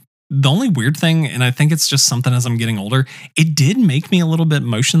the only weird thing, and I think it's just something as I'm getting older, it did make me a little bit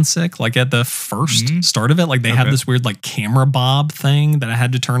motion sick. Like at the first start of it, like they had this weird like camera bob thing that I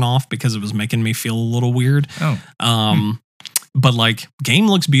had to turn off because it was making me feel a little weird. But like game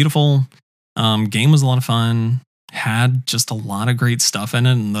looks beautiful. Game was a lot of fun. Had just a lot of great stuff in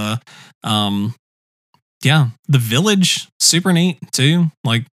it, and the village super neat too.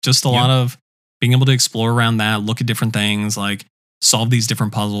 Like just a lot of being able to explore around that, look at different things, like solve these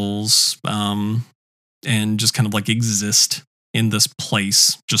different puzzles, and just kind of like exist in this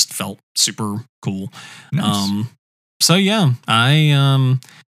place just felt super cool. Nice. So yeah, I'm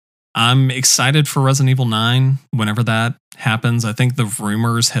excited for Resident Evil 9 whenever that happens. I think the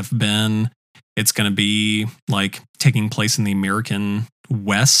rumors have been it's going to be like taking place in the American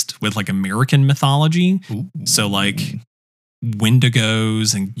West with like American mythology. Ooh. So like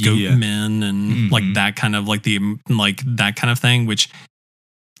Wendigos and goat men and like that kind of like that kind of thing, which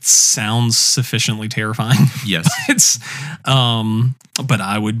sounds sufficiently terrifying. Yes. But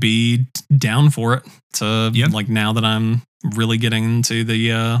I would be down for it to like now that I'm really getting into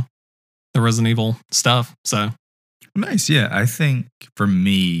the Resident Evil stuff. So nice. Yeah. I think for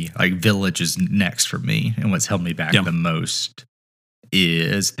me, like Village is next for me. And what's held me back the most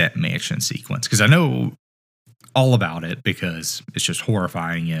is that mansion sequence. Because I know all about it because it's just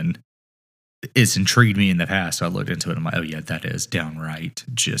horrifying and it's intrigued me in the past. So I looked into it and I'm like, oh yeah, that is downright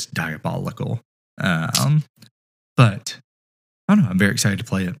just diabolical. But I don't know. I'm very excited to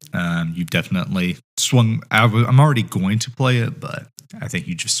play it. You've definitely swung. I'm already going to play it, but I think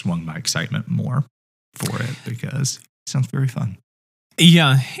you just swung my excitement more for it because it sounds very fun.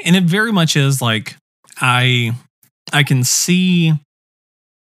 Yeah, and it very much is like I can see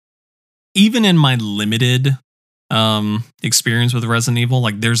even in my limited experience with Resident Evil,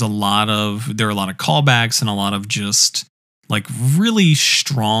 like there are a lot of callbacks and a lot of just like really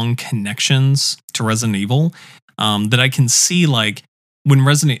strong connections to Resident Evil that I can see like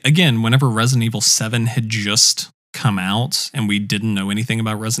whenever Resident Evil 7 had just come out and we didn't know anything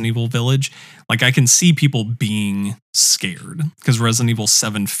about Resident Evil Village, like I can see people being scared because Resident Evil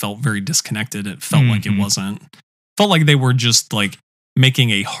 7 felt very disconnected. It felt like it felt like they were just like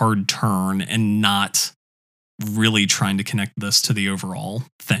making a hard turn and not really trying to connect this to the overall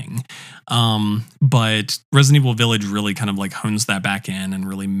thing. But Resident Evil Village really kind of like hones that back in and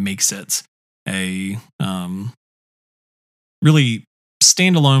really makes it a really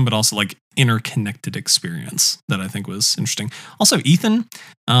standalone, but also like interconnected experience that I think was interesting. Also, Ethan,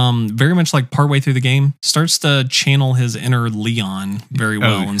 very much like partway through the game, starts to channel his inner Leon very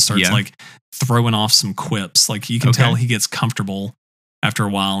well and starts like throwing off some quips. Like you can tell he gets comfortable after a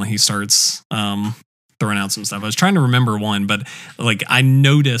while and he starts throwing out some stuff. I was trying to remember one, but like I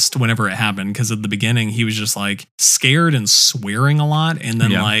noticed whenever it happened, because at the beginning he was just like scared and swearing a lot, and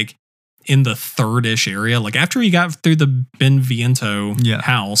then like in the third-ish area, like after he got through the Benviento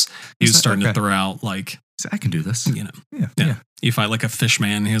house, he was starting to throw out like, I can do this. You know, yeah. You fight like a fish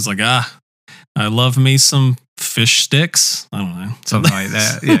man. He was like, I love me some fish sticks. I don't know. Something like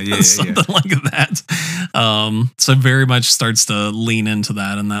that. Yeah. Something like that. So very much starts to lean into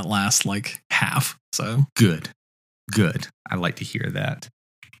that in that last like half. So good. I like to hear that.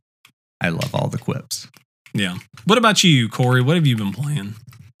 I love all the quips. Yeah. What about you, Corey? What have you been playing?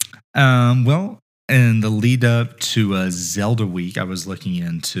 Well, in the lead up to Zelda week, I was looking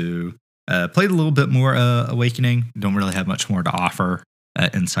into played a little bit more Awakening. Don't really have much more to offer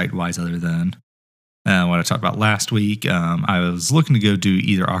insight wise other than what I talked about last week. I was looking to go do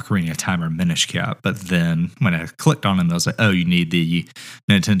either Ocarina of Time or Minish Cap, but then when I clicked on them, I was like, oh, you need the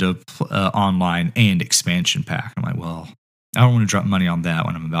Nintendo Online and expansion pack. I'm like, well, I don't want to drop money on that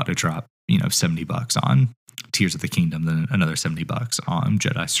when I'm about to drop, $70 on Tears of the Kingdom, then another $70 on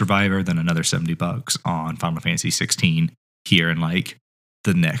Jedi Survivor, then another $70 on Final Fantasy 16 here in like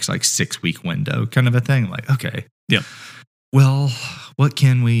the next like 6-week window kind of a thing. Like, okay. Yeah. Well, what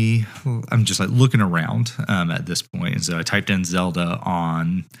can we, I'm just like looking around at this point. And so I typed in Zelda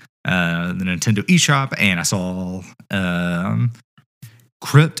on the Nintendo eShop, and I saw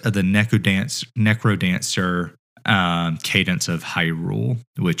Crypt of the Necrodancer Cadence of Hyrule,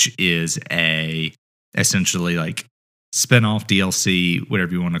 which is essentially like spin-off DLC,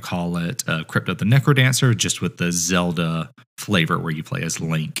 whatever you want to call it, Crypt of the Necrodancer, just with the Zelda flavor where you play as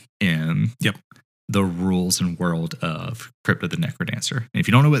Link in the rules and world of Crypt of the Necrodancer. And if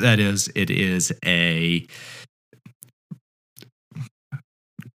you don't know what that is, it is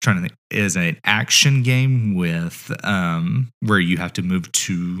is an action game with where you have to move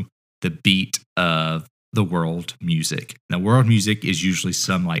to the beat of the world music. Now, world music is usually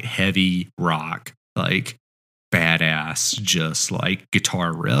some like heavy rock, like badass, just like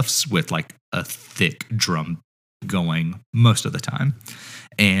guitar riffs with like a thick drum going most of the time.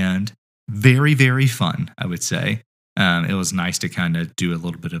 And very, very fun, I would say. It was nice to kind of do a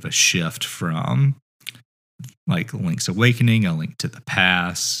little bit of a shift from like Link's Awakening, A Link to the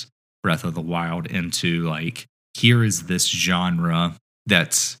Past, Breath of the Wild into like, here is this genre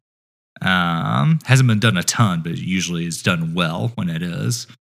that's hasn't been done a ton, but usually is done well when it is,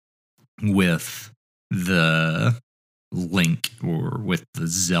 with the Link or with the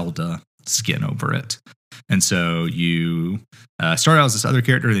Zelda skin over it. And so you start out as this other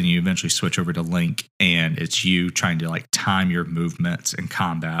character, then you eventually switch over to Link, and it's you trying to like time your movements in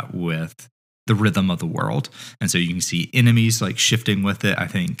combat with the rhythm of the world. And so you can see enemies like shifting with it. I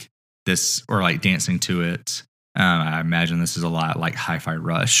think this, or like dancing to it. I imagine this is a lot like Hi-Fi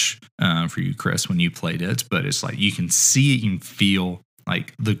Rush for you, Chris, when you played it. But it's like you can see it, you can feel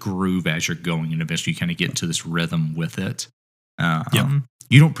like the groove as you're going, and eventually you kind of get into this rhythm with it.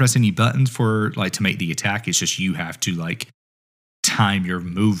 You don't press any buttons for like to make the attack. It's just you have to like time your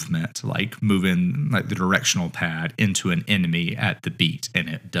movement, like moving like the directional pad into an enemy at the beat, and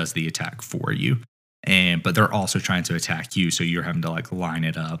it does the attack for you. But they're also trying to attack you, so you're having to like line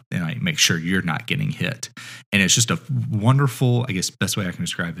it up and like make sure you're not getting hit. And it's just a wonderful, I guess best way I can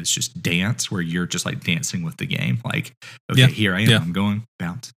describe it is just dance, where you're just like dancing with the game. Like, okay, here I am, I'm going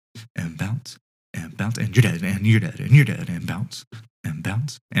bounce and bounce and bounce, and you're dead, and you're dead, and you're dead, and bounce and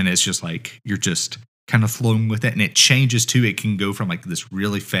bounce. And it's just like you're just kind of flowing with it, and it changes too. It can go from like this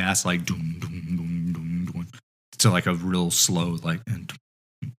really fast, like doom doom doom doom doom, to like a real slow, like and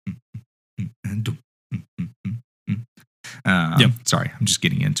doom. Sorry, I'm just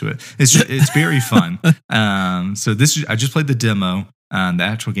getting into it. It's very fun. So I just played the demo. The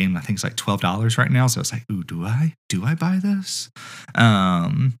actual game, I think, is like $12 right now. So I was like, ooh, do I buy this?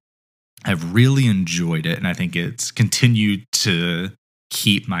 I've really enjoyed it, and I think it's continued to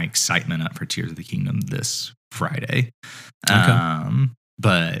keep my excitement up for Tears of the Kingdom this Friday.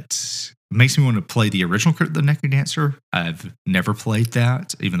 But it makes me want to play the original Crypt of the Necrodancer. I've never played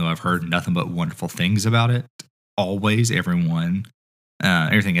that, even though I've heard nothing but wonderful things about it. Always, everything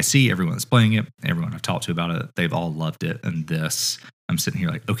I see, everyone that's playing it, everyone I've talked to about it, they've all loved it. And this, I'm sitting here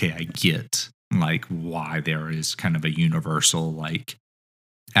like, okay, I get like why there is kind of a universal like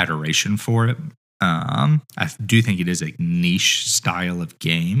adoration for it. I do think it is a niche style of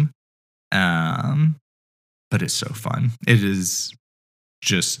game, but it's so fun. It's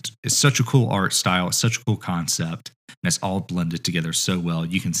such a cool art style. It's such a cool concept, and it's all blended together so well.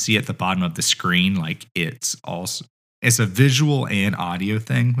 You can see at the bottom of the screen, like it's a visual and audio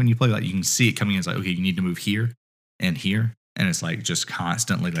thing when you play. Like you can see it coming in. It's like, okay, you need to move here and here And it's like just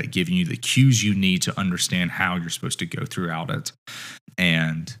constantly like giving you the cues you need to understand how you're supposed to go throughout it.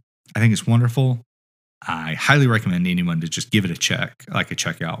 And I think it's wonderful. I highly recommend anyone to just give it a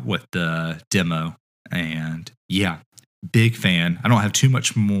check out with the demo. And yeah, big fan. I don't have too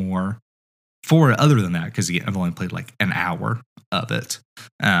much more for it other than that, because I've only played like an hour of it.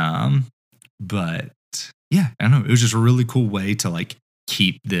 But yeah, I don't know. It was just a really cool way to like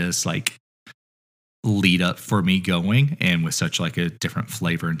keep this like lead up for me going, and with such like a different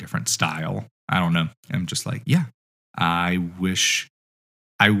flavor and different style. I don't know. I'm just like, yeah, I wish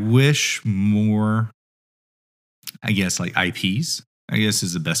more, I guess like IPs, I guess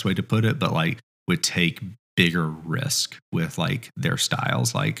is the best way to put it, but like would take bigger risk with like their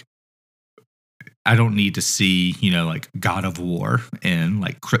styles. Like I don't need to see, like God of War and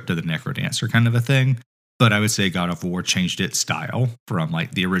like Crypt of the Necrodancer kind of a thing. But I would say God of War changed its style from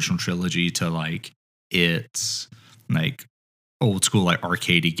like the original trilogy to like it's like old school like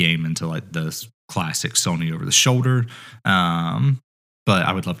arcadey game into like the classic Sony over the shoulder. But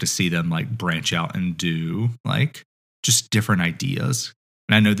I would love to see them like branch out and do like just different ideas.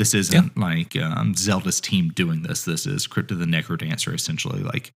 And I know this isn't like Zelda's team doing this. This is Crypt of the Necrodancer essentially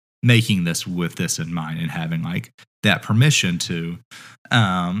like making this with this in mind and having like that permission to.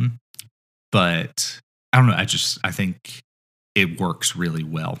 But I don't know. I think it works really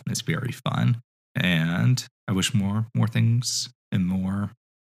well. It's very fun. And I wish more things and more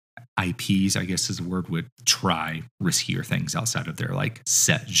IPs, I guess is the word, would try riskier things outside of their like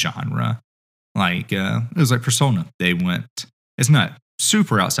set genre. Like it was like Persona. It's not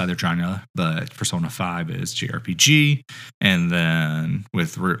super outside their genre, but Persona 5 is JRPG. And then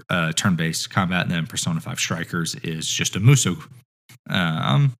with turn-based combat, and then Persona 5 Strikers is just a Musou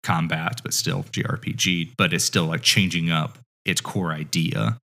combat, but still JRPG, but it's still like changing up its core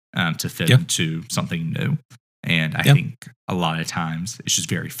idea to fit into something new. And I think a lot of times it's just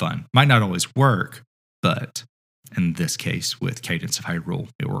very fun. Might not always work, but in this case with Cadence of Hyrule,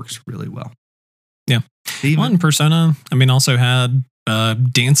 it works really well. Yeah. One Persona, also had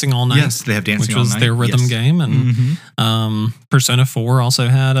Dancing All Night. Yes, they have Dancing All Night, which was their rhythm game. And Persona 4 also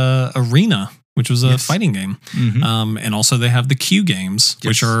had Arena, which was a fighting game. And also they have the Q games,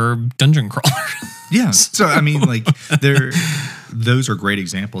 which are dungeon crawlers. Yeah. So, like, those are great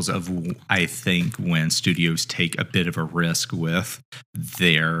examples of, I think, when studios take a bit of a risk with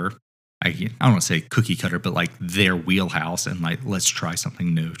their, I don't want to say cookie cutter, but like their wheelhouse, and like, let's try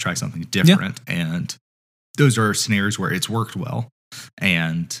something new, try something different. And those are scenarios where it's worked well.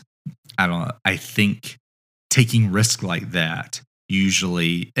 And I think taking risk like that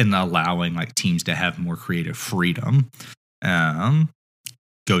usually, and allowing like teams to have more creative freedom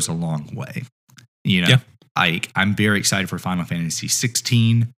goes a long way. I'm very excited for Final Fantasy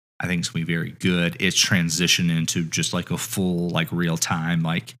 16. I think it's going to be very good. It's transitioned into just like a full, like real time,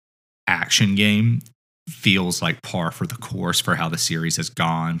 like action game. Feels like par for the course for how the series has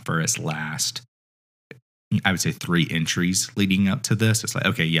gone for its last, I would say, 3 entries leading up to this. It's like,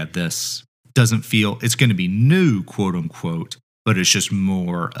 okay, yeah, this doesn't feel, it's going to be new, quote unquote, but it's just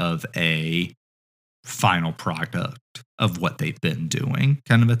more of a final product of what they've been doing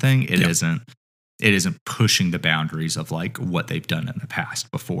kind of a thing. It isn't pushing the boundaries of like what they've done in the past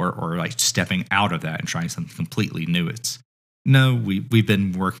before, or like stepping out of that and trying something completely new. It's no, we've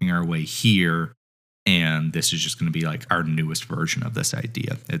been working our way here, and this is just going to be like our newest version of this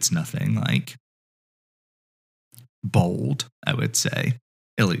idea. It's nothing like bold, I would say.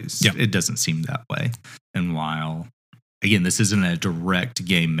 At least it doesn't seem that way. And while, again, this isn't a direct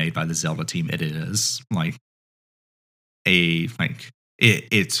game made by the Zelda team, it is like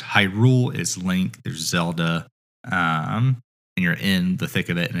it's Hyrule, it's Link, there's Zelda, and you're in the thick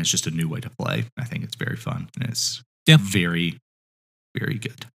of it, and it's just a new way to play. I think it's very fun, and it's very, very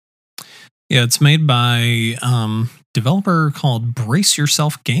good. Yeah, it's made by developer called Brace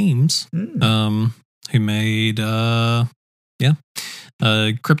Yourself Games, who made Crypt of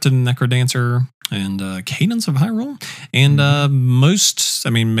the Necrodancer and Cadence of Hyrule, and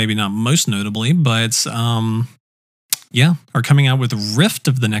maybe not most notably, but are coming out with Rift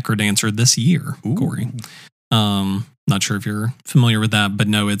of the Necrodancer this year. Ooh. Corey, not sure if you're familiar with that, but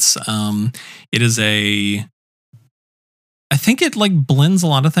no, it is I think it like blends a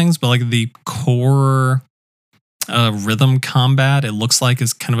lot of things, but like the core rhythm combat, it looks like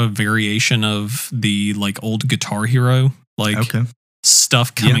is kind of a variation of the like old Guitar Hero, like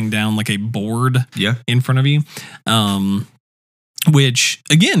stuff coming down like a board in front of you, which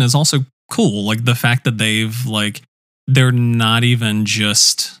again is also cool. Like the fact that they're not even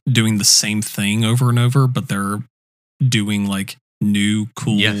just doing the same thing over and over, but they're doing like new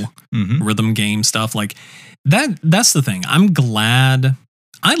cool Mm-hmm. rhythm game stuff. Like that's the thing. I'm glad.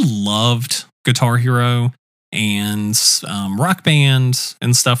 I loved Guitar Hero and Rock Band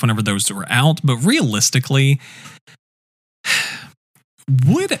and stuff whenever those were out, but realistically,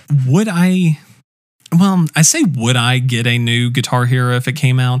 would I? Well, I say would I get a new Guitar Hero if it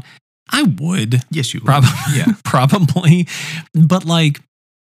came out? I would. Yes, you would. Probably. Yeah. Probably. But like,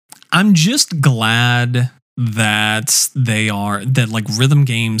 I'm just glad that like rhythm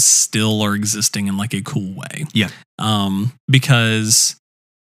games still are existing in like a cool way. Yeah. Because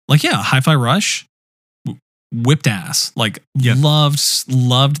like, yeah, Hi-Fi Rush whipped ass. Like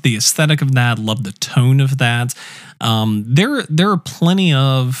loved the aesthetic of that, loved the tone of that. There are plenty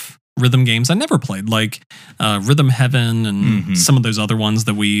of rhythm games I never played, like Rhythm Heaven and some of those other ones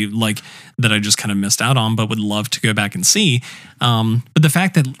that we like that I just kind of missed out on, but would love to go back and see. But the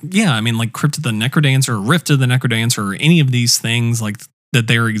fact that, yeah, I mean, like Crypt of the Necrodancer or Rift of the Necrodancer or any of these things, like that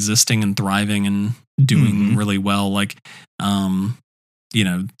they're existing and thriving and doing really well. Like, you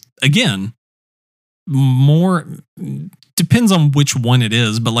know, again, more depends on which one it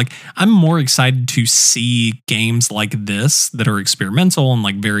is, but like I'm more excited to see games like this that are experimental and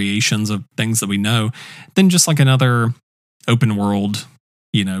like variations of things that we know than just like another open world,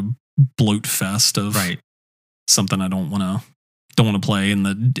 you know, bloat fest of something I don't want to play and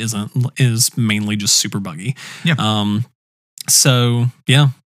that is mainly just super buggy. Yeah. So yeah,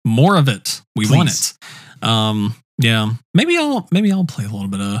 more of it. We want it. Yeah. Maybe I'll play a little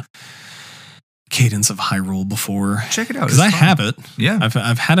bit of Cadence of Hyrule before. Check it out because I have it. Yeah,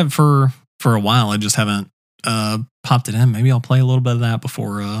 I've had it for a while. I just haven't popped it in. Maybe I'll play a little bit of that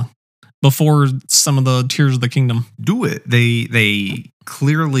before some of the Tears of the Kingdom. Do it. They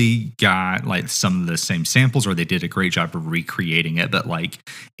clearly got like some of the same samples, or they did a great job of recreating it. But like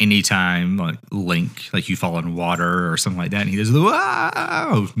anytime like Link, like you fall in water or something like that, and he does the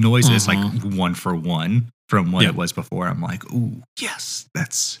wow noise, it's like 1 for 1 from what it was before. I'm like, ooh, yes,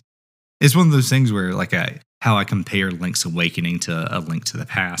 it's one of those things where like how I compare Link's Awakening to A Link to the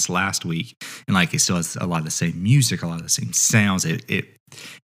Past last week, and like it still has a lot of the same music, a lot of the same sounds. It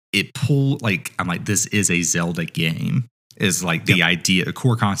pulled like I'm like, this is a Zelda game. Is like the idea, a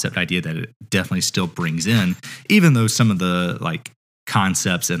core concept idea that it definitely still brings in, even though some of the like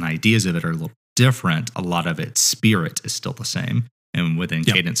concepts and ideas of it are a little different. A lot of its spirit is still the same, and within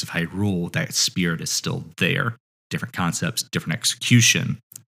Cadence of Hyrule, that spirit is still there. Different concepts, different execution.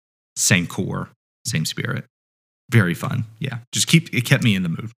 Same core, same spirit. Very fun. Yeah. It kept me in the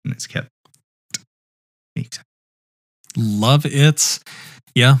mood, and it's kept me excited. Love it.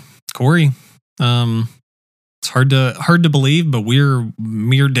 Yeah. Corey, it's hard to believe, but we're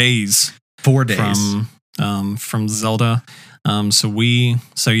mere days. 4 days. From Zelda. So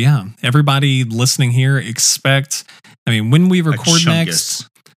yeah, everybody listening here expect, I mean, when we record next,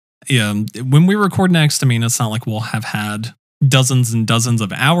 when we record next, I mean, it's not like we'll have had dozens and dozens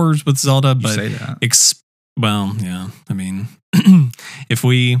of hours with Zelda, but well, yeah. I mean, if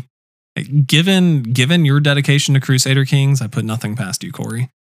we given your dedication to Crusader Kings, I put nothing past you, Corey.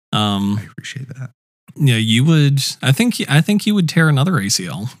 I appreciate that. Yeah, you would. I think you would tear another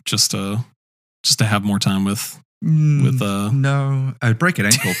ACL just to have more time with. No, I'd break an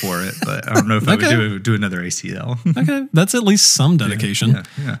ankle for it, but I don't know if I would do another ACL. Okay, that's at least some dedication.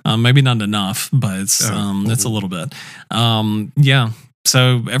 Yeah. Maybe not enough, but it's a little bit. Yeah.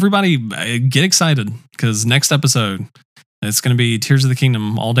 So everybody get excited because next episode it's going to be Tears of the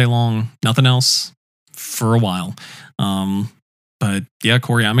Kingdom all day long. Nothing else for a while. But yeah,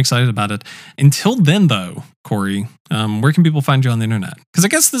 Corey, I'm excited about it. Until then, though, Corey, where can people find you on the internet? Because I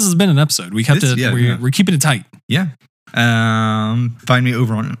guess this has been an episode. We're keeping it tight. Yeah. Find me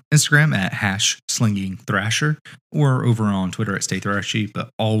over on Instagram at #SlingingThrasher or over on Twitter at StayThrashy. But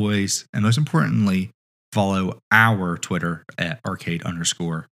always, and most importantly, follow our Twitter at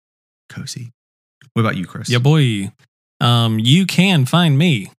 @arcade_cozy. What about you, Chris? Yeah, boy. You can find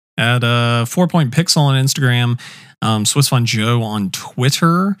me at 4PointPixel on Instagram, SwissFunJoe on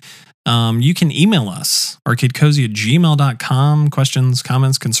Twitter. You can email us, arcadecozy@gmail.com. Questions,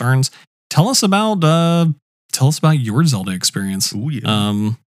 comments, concerns. Tell us about your Zelda experience. Ooh,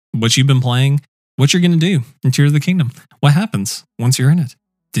 yeah. What you've been playing, what you're going to do in Tears of the Kingdom. What happens once you're in it?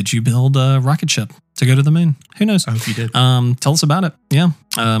 Did you build a rocket ship to go to the moon? Who knows? I hope you did. Tell us about it. Yeah.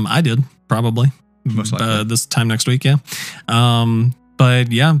 I did, probably. Most likely. This time next week, yeah.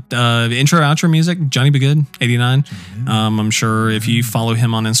 But yeah, intro, outro music, Johnny Be Good, 89. I'm sure if you follow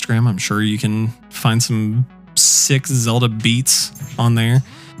him on Instagram, I'm sure you can find some sick Zelda beats on there.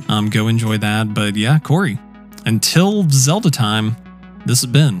 Go enjoy that. But yeah, Corey, until Zelda time, this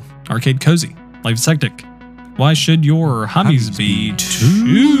has been Arcade Cozy. Life is hectic. Why should your hobbies be too?